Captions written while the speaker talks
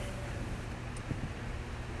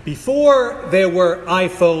Before there were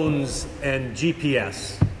iPhones and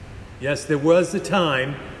GPS, yes, there was a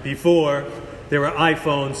time before there were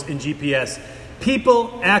iPhones and GPS,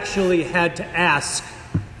 people actually had to ask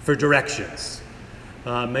for directions.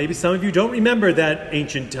 Maybe some of you don't remember that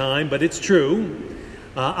ancient time, but it's true.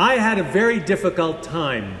 I had a very difficult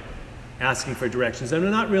time asking for directions. I'm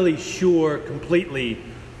not really sure completely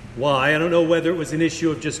why. I don't know whether it was an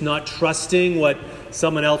issue of just not trusting what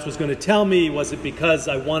someone else was going to tell me. Was it because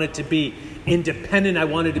I wanted to be independent? I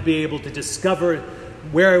wanted to be able to discover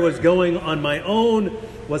where I was going on my own?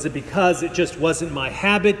 Was it because it just wasn't my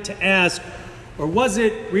habit to ask? Or was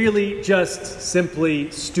it really just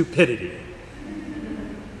simply stupidity?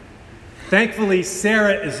 Thankfully,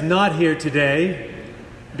 Sarah is not here today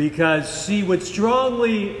because she would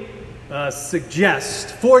strongly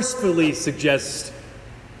forcefully suggest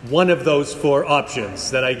one of those four options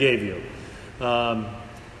that I gave you.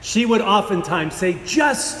 She would oftentimes say,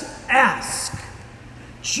 just ask.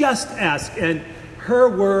 Just ask. And her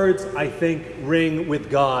words, I think, ring with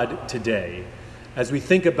God today as we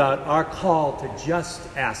think about our call to just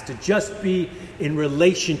ask, to just be in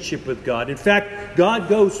relationship with God. In fact, God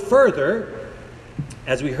goes further,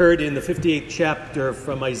 as we heard in the 58th chapter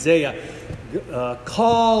from Isaiah,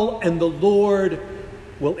 call and the Lord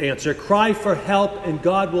will answer. Cry for help and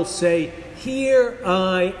God will say, here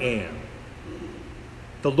I am.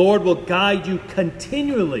 The Lord will guide you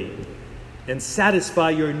continually and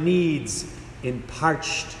satisfy your needs in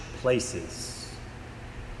parched places.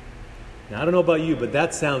 Now, I don't know about you, but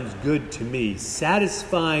that sounds good to me.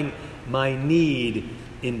 Satisfying my need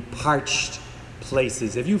in parched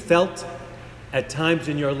places. Have you felt at times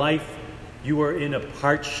in your life you were in a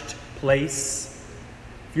parched place?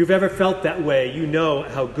 If you've ever felt that way, you know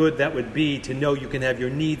how good that would be to know you can have your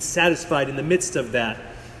needs satisfied in the midst of that.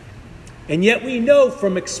 And yet we know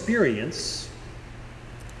from experience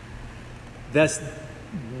that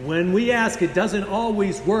when we ask, it doesn't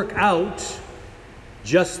always work out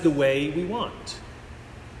just the way we want.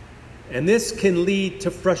 And this can lead to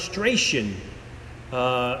frustration.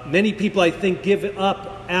 Many people, I think, give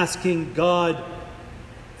up asking God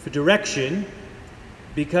for direction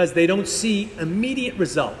because they don't see immediate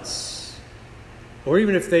results. Or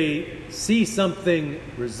even if they see something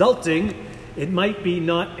resulting, it might be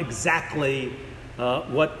not exactly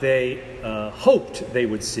what they hoped they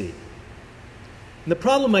would see. And the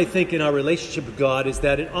problem, I think, in our relationship with God is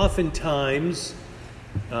that it oftentimes,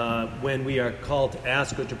 when we are called to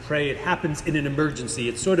ask or to pray, it happens in an emergency.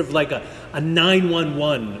 It's sort of like a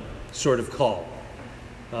 911 sort of call.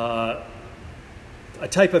 A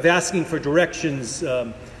type of asking for directions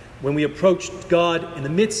when we approach God in the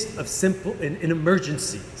midst of in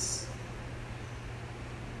emergencies.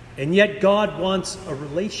 And yet God wants a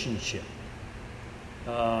relationship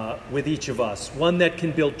with each of us, one that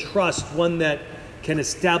can build trust, one that can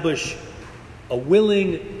establish a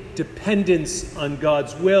willing dependence on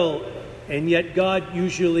God's will, and yet God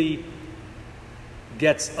usually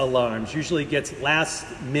gets alarms, usually gets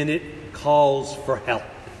last-minute calls for help.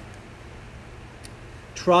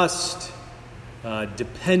 Trust,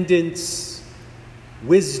 dependence,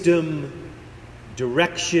 wisdom,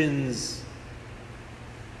 directions,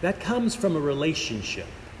 that comes from a relationship.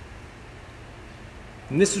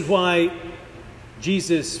 And this is why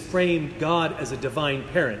Jesus framed God as a divine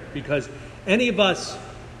parent, because any of us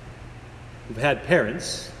who've had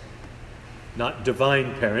parents, not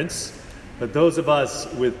divine parents, but those of us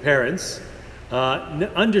with parents,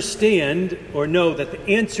 understand or know that the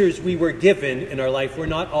answers we were given in our life were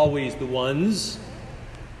not always the ones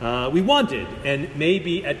we wanted. And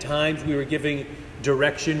maybe at times we were giving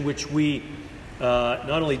direction which we not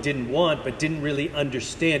only didn't want, but didn't really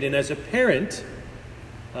understand. And as a parent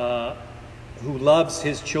who loves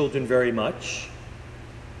his children very much,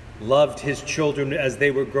 loved his children as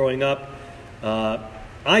they were growing up,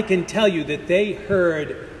 I can tell you that they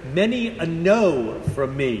heard many a no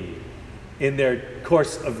from me in their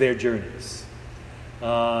course of their journeys.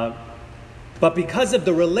 But because of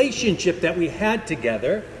the relationship that we had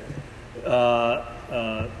together,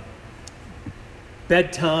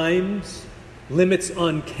 bedtimes, limits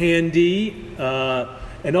on candy,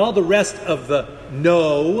 and all the rest of the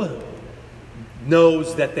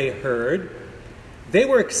no's that they heard, they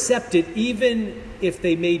were accepted even if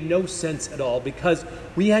they made no sense at all, because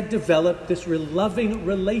we had developed this loving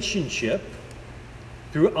relationship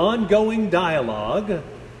through ongoing dialogue,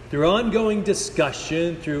 through ongoing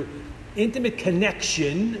discussion, through intimate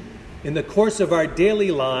connection in the course of our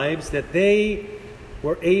daily lives, that they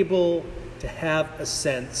were able to have a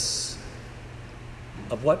sense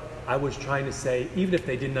of what I was trying to say, even if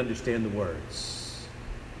they didn't understand the words.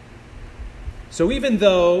 So even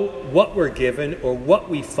though what we're given or what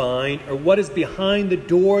we find or what is behind the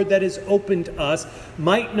door that is open to us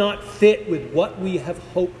might not fit with what we have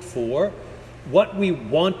hoped for, what we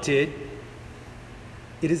wanted,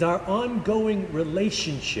 it is our ongoing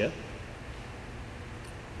relationship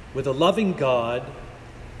with a loving God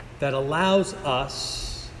that allows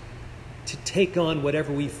us to take on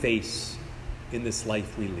whatever we face in this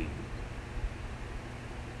life we lead.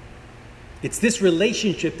 It's this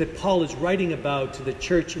relationship that Paul is writing about to the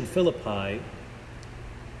church in Philippi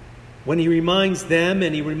when he reminds them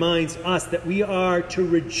and he reminds us that we are to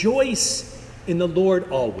rejoice in the Lord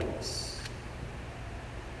always.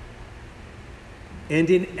 And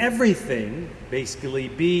in everything, basically,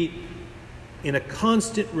 be in a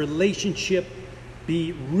constant relationship,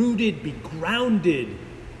 be rooted, be grounded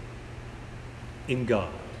in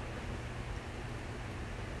God.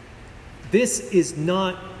 This is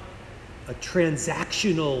not a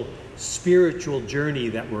transactional spiritual journey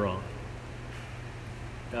that we're on.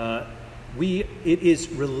 It is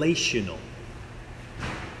relational.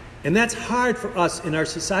 And that's hard for us in our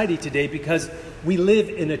society today because we live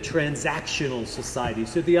in a transactional society.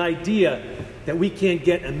 So the idea that we can't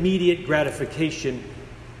get immediate gratification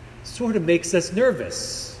sort of makes us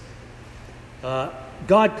nervous.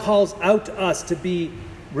 God calls out to us to be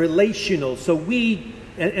relational. So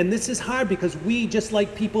and this is hard because we, just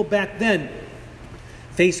like people back then,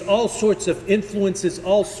 face all sorts of influences,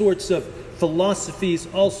 all sorts of philosophies,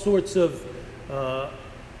 all sorts of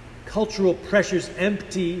cultural pressures,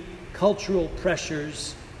 empty cultural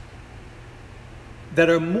pressures that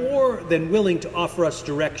are more than willing to offer us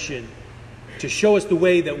direction, to show us the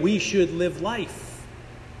way that we should live life.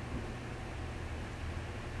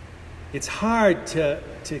 It's hard to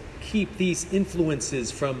keep these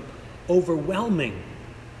influences from overwhelming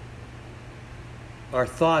our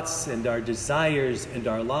thoughts and our desires and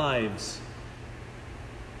our lives.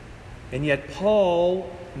 And yet Paul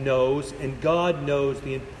knows and God knows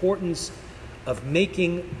the importance of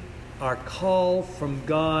making our call from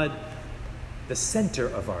God the center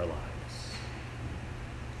of our lives.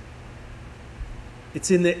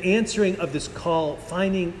 It's in the answering of this call,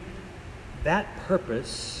 finding that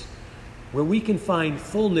purpose where we can find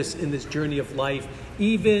fullness in this journey of life,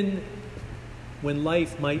 even when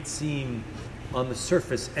life might seem on the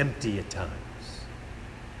surface empty at times.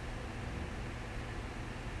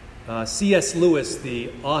 C.S. Lewis, the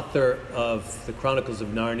author of the Chronicles of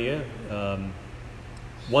Narnia,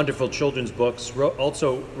 wonderful children's books,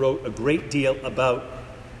 also wrote a great deal about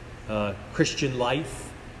Christian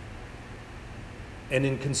life. And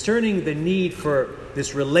in concerning the need for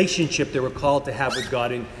this relationship that we're called to have with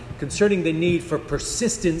God, and concerning the need for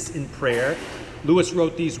persistence in prayer, Lewis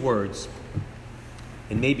wrote these words.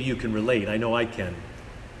 And maybe you can relate. I know I can.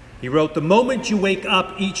 He wrote, "The moment you wake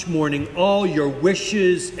up each morning, all your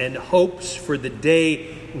wishes and hopes for the day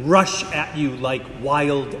rush at you like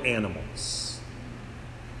wild animals."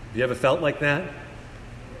 Have you ever felt like that?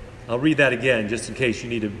 I'll read that again just in case you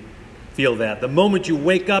need to feel that. The moment you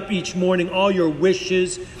wake up each morning, all your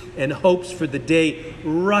wishes and hopes for the day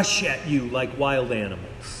rush at you like wild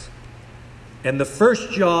animals. And the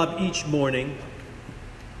first job each morning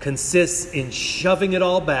consists in shoving it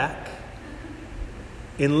all back,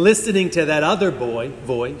 in listening to that other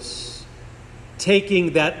voice,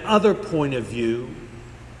 taking that other point of view,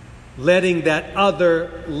 letting that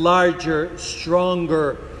other larger,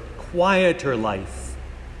 stronger, quieter life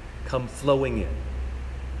come flowing in.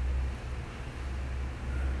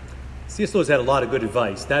 C.S. Lewis had a lot of good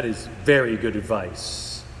advice. That is very good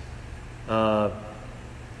advice. And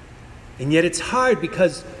yet it's hard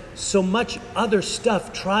because so much other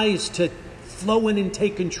stuff tries to flow in and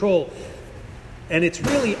take control. And it's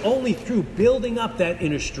really only through building up that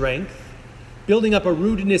inner strength, building up a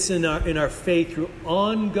rootedness in our faith through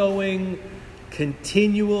ongoing,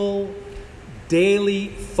 continual, daily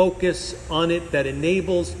focus on it that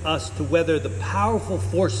enables us to weather the powerful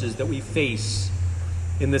forces that we face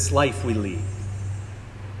in this life we lead.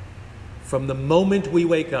 From the moment we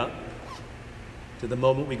wake up to the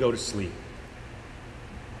moment we go to sleep.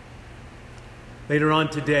 Later on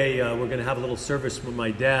today, we're going to have a little service with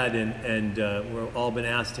my dad, and we've all been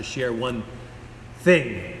asked to share one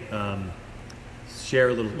thing. Share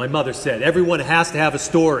a little. My mother said, everyone has to have a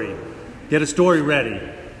story. Get a story ready.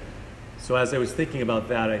 So as I was thinking about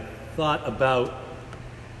that, I thought about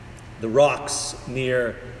the rocks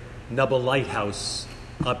near Nubble Lighthouse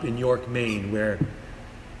up in York, Maine, where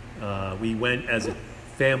we went as a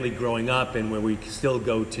family growing up and where we still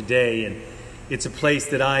go today. And it's a place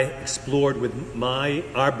that I explored with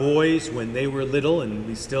our boys when they were little, and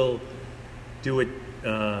we still do it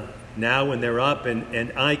now when they're up,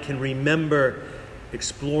 and I can remember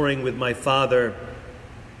exploring with my father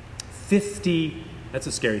 50, that's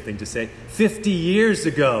a scary thing to say, 50 years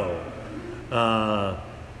ago.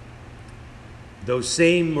 Those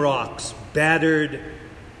same rocks battered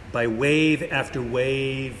by wave after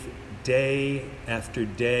wave, day after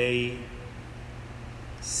day,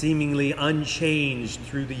 seemingly unchanged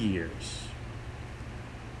through the years.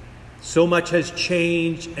 So much has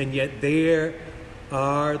changed, and yet there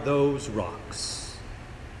are those rocks.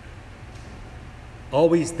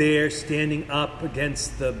 Always there, standing up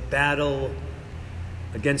against the battle,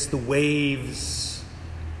 against the waves,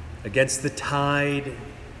 against the tide.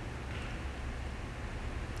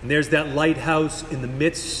 And there's that lighthouse in the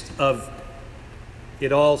midst of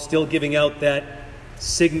it all, still giving out that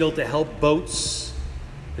signal to help boats.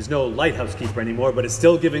 There's no lighthouse keeper anymore, but it's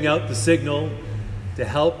still giving out the signal to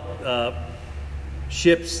help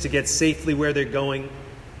ships to get safely where they're going.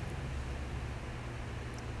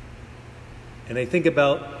 And I think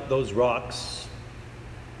about those rocks,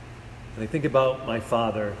 and I think about my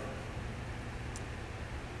father.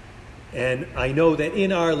 And I know that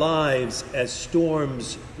in our lives, as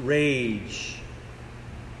storms rage,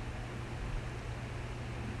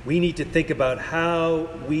 we need to think about how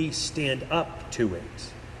we stand up to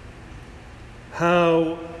it,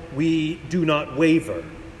 how we do not waver,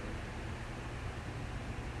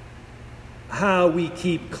 how we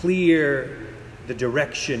keep clear the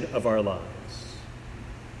direction of our lives.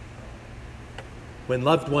 When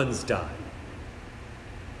loved ones die,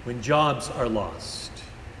 when jobs are lost,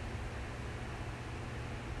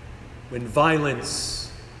 when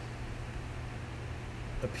violence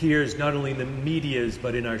appears not only in the medias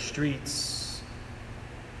but in our streets,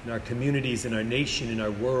 in our communities, in our nation, in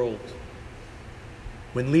our world,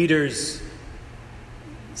 when leaders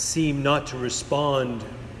seem not to respond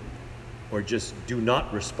or just do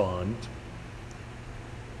not respond,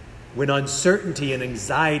 when uncertainty and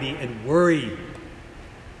anxiety and worry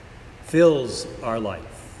fills our life,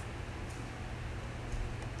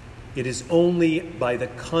 it is only by the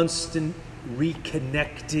constant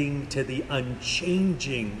reconnecting to the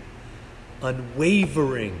unchanging,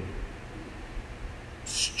 unwavering,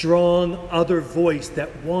 strong other voice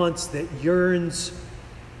that wants, that yearns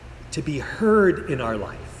to be heard in our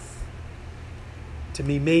life, to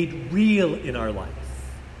be made real in our life.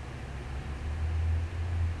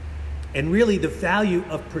 And really the value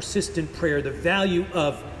of persistent prayer, the value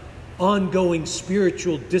of ongoing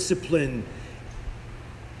spiritual discipline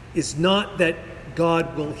is not that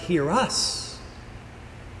God will hear us,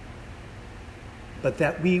 but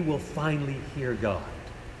that we will finally hear God.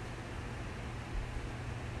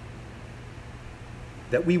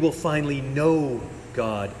 That we will finally know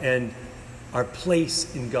God and our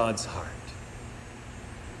place in God's heart.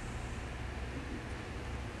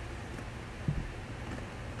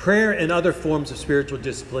 Prayer and other forms of spiritual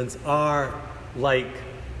disciplines are like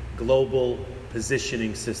global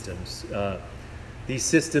positioning systems. These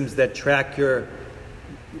systems that track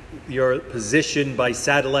your position by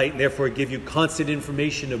satellite and therefore give you constant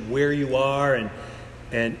information of where you are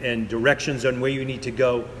and directions on where you need to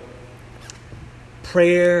go.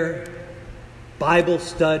 Prayer, Bible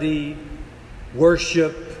study,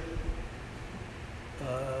 worship,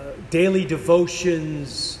 daily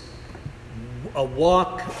devotions, a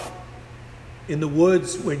walk in the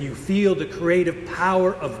woods when you feel the creative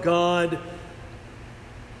power of God,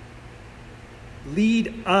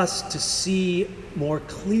 lead us to see more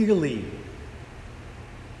clearly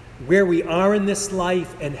where we are in this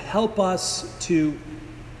life and help us to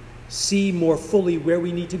see more fully where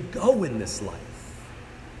we need to go in this life.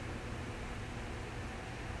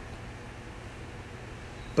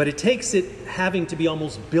 But it takes it having to be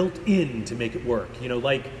almost built in to make it work. You know,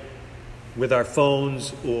 like with our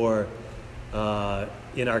phones or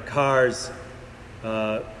in our cars.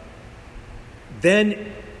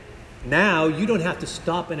 Then now you don't have to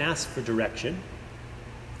stop and ask for direction.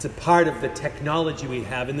 It's a part of the technology we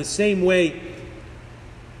have. In the same way,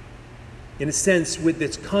 in a sense, with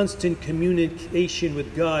this constant communication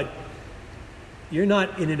with God, you're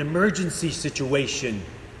not in an emergency situation.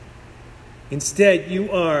 Instead,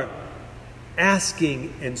 you are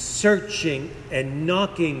asking and searching and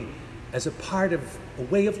knocking as a part of a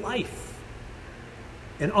way of life,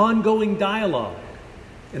 an ongoing dialogue,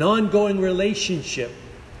 an ongoing relationship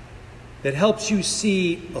that helps you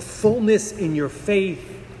see a fullness in your faith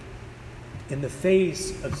in the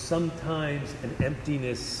face of sometimes an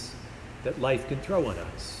emptiness that life can throw on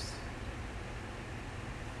us.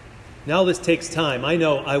 Now this takes time. I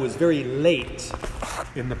know I was very late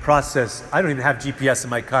in the process. I don't even have GPS in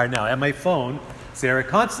my car now. I have my phone. Sarah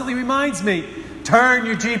constantly reminds me, turn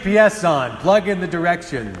your GPS on, plug in the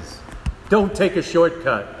directions. Don't take a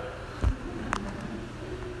shortcut.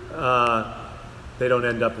 They don't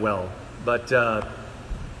end up well. But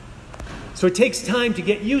so it takes time to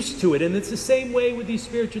get used to it. And it's the same way with these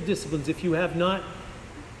spiritual disciplines. If you have not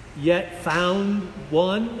yet found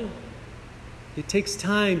one, it takes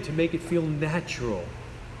time to make it feel natural.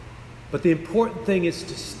 But the important thing is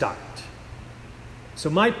to start. So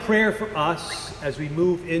my prayer for us as we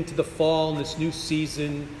move into the fall and this new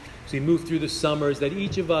season, as we move through the summer, is that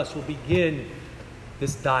each of us will begin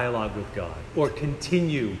this dialogue with God, or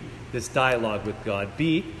continue this dialogue with God.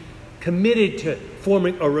 Be committed to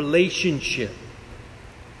forming a relationship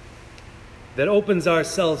that opens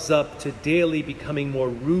ourselves up to daily becoming more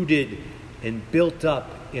rooted and built up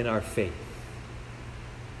in our faith.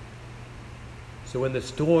 So when the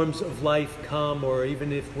storms of life come, or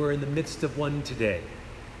even if we're in the midst of one today,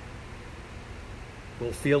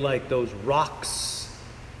 we'll feel like those rocks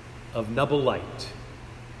of Nubble Light,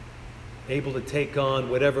 able to take on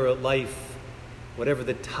whatever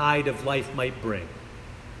the tide of life might bring.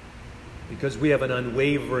 Because we have an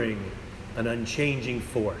unwavering, an unchanging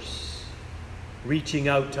force, reaching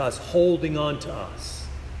out to us, holding on to us,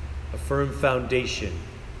 a firm foundation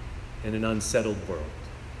in an unsettled world.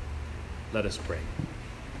 Let us pray.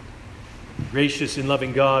 Gracious and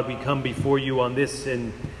loving God, we come before you on this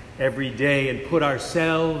and every day and put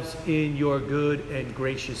ourselves in your good and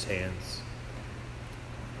gracious hands.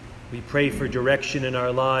 We pray for direction in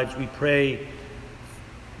our lives. We pray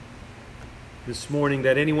this morning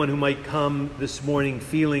that anyone who might come this morning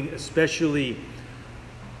feeling especially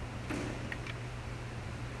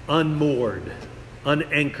unmoored,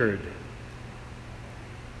 unanchored,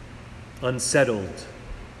 unsettled,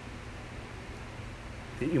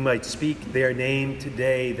 that you might speak their name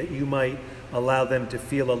today, that you might allow them to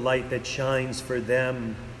feel a light that shines for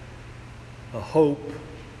them, a hope,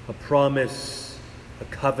 a promise, a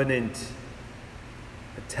covenant,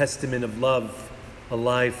 a testament of love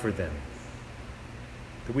alive for them.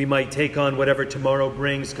 That we might take on whatever tomorrow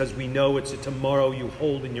brings, because we know it's a tomorrow you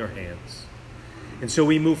hold in your hands. And so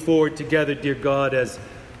we move forward together, dear God, as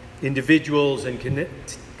individuals and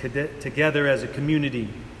together as a community,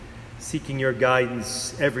 seeking your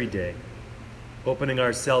guidance every day, opening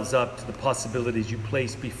ourselves up to the possibilities you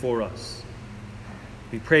place before us.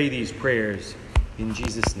 We pray these prayers in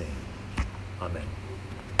Jesus' name. Amen.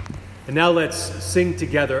 And now let's sing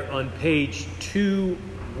together on page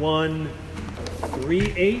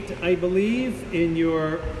 2138, I believe, in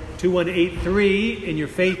your 2183, in your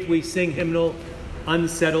Faith We Sing hymnal,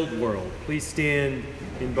 Unsettled World. Please stand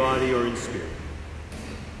in body or in spirit.